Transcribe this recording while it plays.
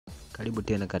Karibu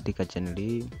tena katika channel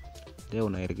hii. Leo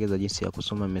naelekeza jinsi ya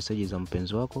kusoma message za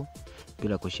mpenzi wako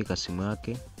bila kushika simu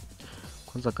yake.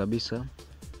 Kwanza kabisa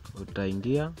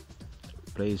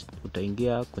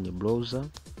utaingia kwenye browser.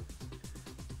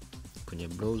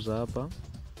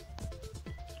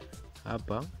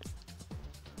 Hapa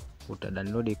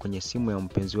utadownload kwenye simu ya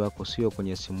mpenzi wako, sio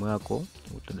kwenye simu yako.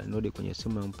 Utadownload kwenye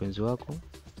simu ya mpenzi wako.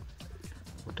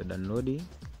 Utadownload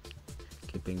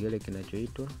kipengele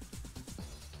kinachoitwa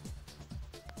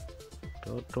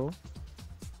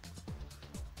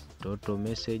Total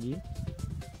Message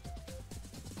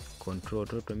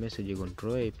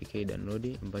Control APK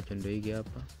download, ambacho ndio hiki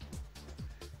hapa,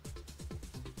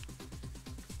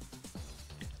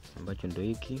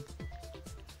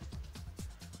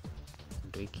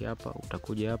 ndio hiki hapa.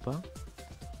 Utakuja hapa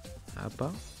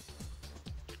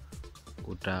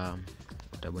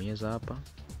utabonyeza hapa.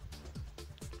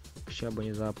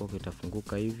 Ukishabonyeza hapo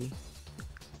kitafunguka hivi.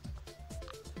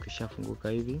 Ukishafunguka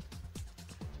hivi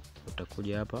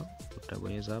utakuja hapa,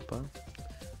 utabonyeza hapa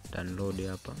download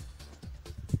hapa.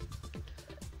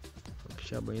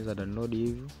 Ukishabonyeza download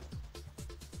hivi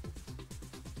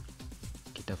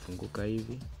kitafunguka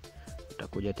hivi.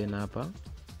 Utakuja tena hapa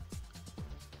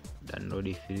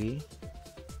download free.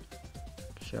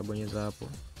 Ukishabonyeza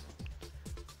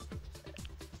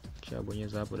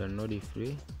hapo download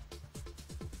free,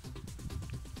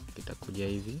 kitakuja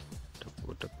hivi.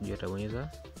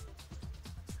 Utabonyeza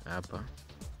hapa.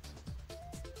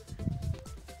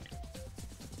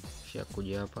 Kisha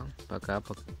kuja hapa mpaka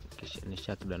hapa, kisha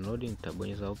nisha download,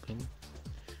 nitabonyeza open.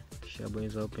 Kisha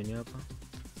bonyeza open hapa,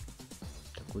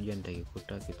 nitakuja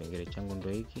nitakikuta kipengele changu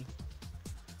ndio hiki.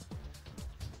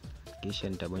 Kisha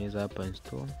nitabonyeza hapa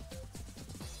install.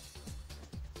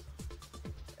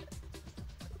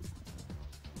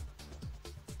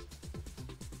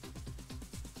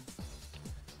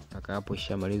 Mpaka hapo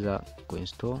ishamaliza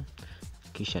kuinstall,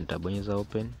 kisha nitabonyeza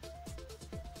open.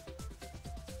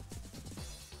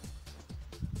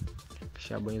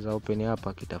 Kisha bonyeza open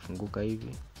hapa, kitafunguka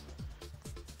hivi.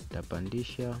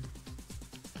 Nitapandisha,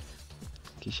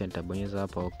 kisha nitabonyeza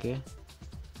hapa okay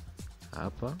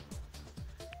hapa.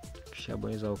 Kisha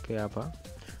bonyeza okay hapa.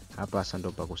 Sasa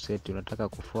ndo pa kuset, unataka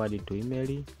kuforward to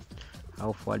email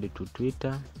au forward to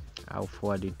Twitter au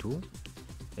forward to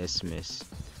SMS.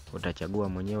 Utachagua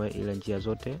mwenyewe, ile njia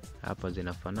zote hapa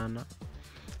zinafanana.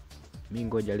 Mimi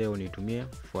ngoja leo nitumie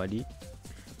forward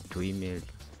to email.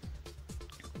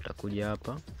 Utakuja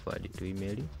hapa forward to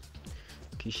email,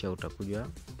 kisha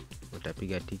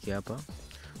utapiga tiki hapa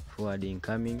forward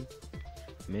incoming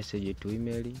message to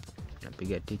email,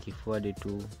 napiga tiki. Forward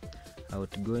to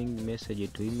outgoing message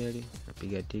to email,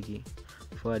 napiga tiki.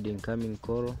 Forward incoming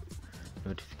call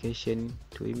notification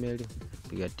to email,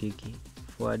 napiga tiki.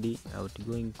 Forward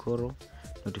outgoing call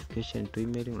notification to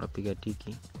email, unapiga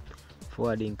tiki.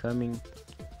 Forward incoming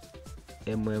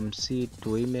MMC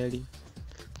to email,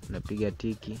 unapiga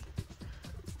tiki.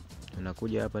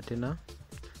 Unakuja hapa tena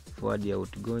forward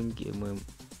outgoing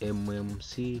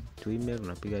MMC to email,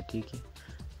 unapiga tiki.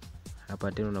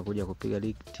 Hapa tena unakuja kupiga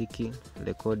tiki.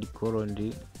 Record call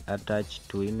and attach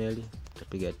to email,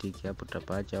 utapiga tiki. Hapo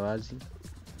utapaacha wazi.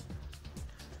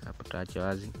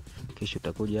 Kisha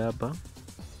utakuja hapa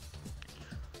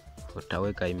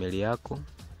utaweka email yako.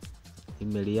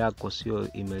 Email yako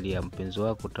sio email ya mpenzi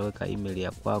wako, utaweka email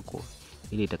ya kwako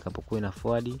ili itakapokuwa ina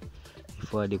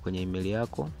forward kwenye email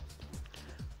yako.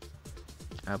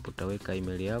 Hapo utaweka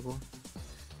email yako.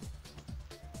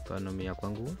 Mfano mimi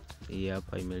kwangu hii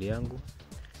hapa email yangu.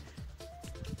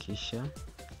 Kisha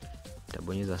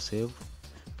nitabonyeza save.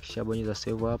 Kisha bonyeza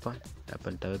save hapa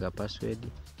nitaweka password.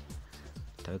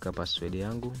 Nitaweka password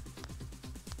yangu.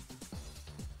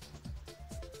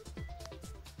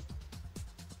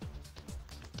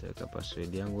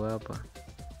 Hapa.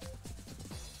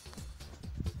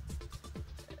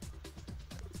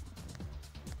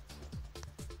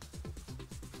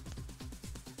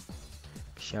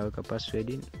 Kisha weka password,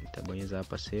 nitabonyeza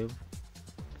hapa save.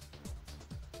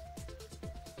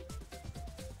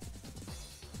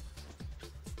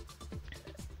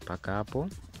 Mpaka hapo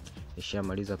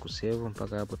nishamaliza kusave.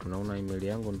 Mpaka hapo tunaona email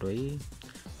yangu ndio hii.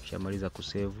 Nishamaliza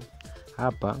kusave.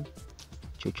 Hapa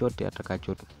chochote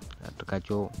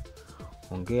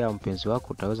atakachoongea mpenzi wako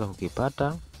utaweza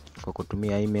kukipata kwa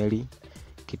kutumia email.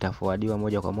 Kitaforwardiwa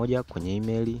moja kwa moja kwenye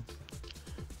email,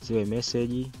 ziwe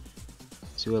message,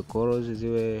 ziwe calls,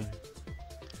 ziwe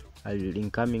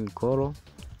incoming call,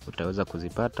 utaweza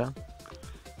kuzipata.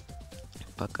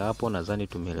 Mpaka hapo nadhani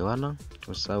tumeelewana.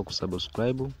 Usisahau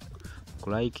kusubscribe,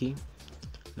 kulike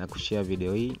na kushare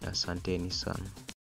video hii. Asanteni sana.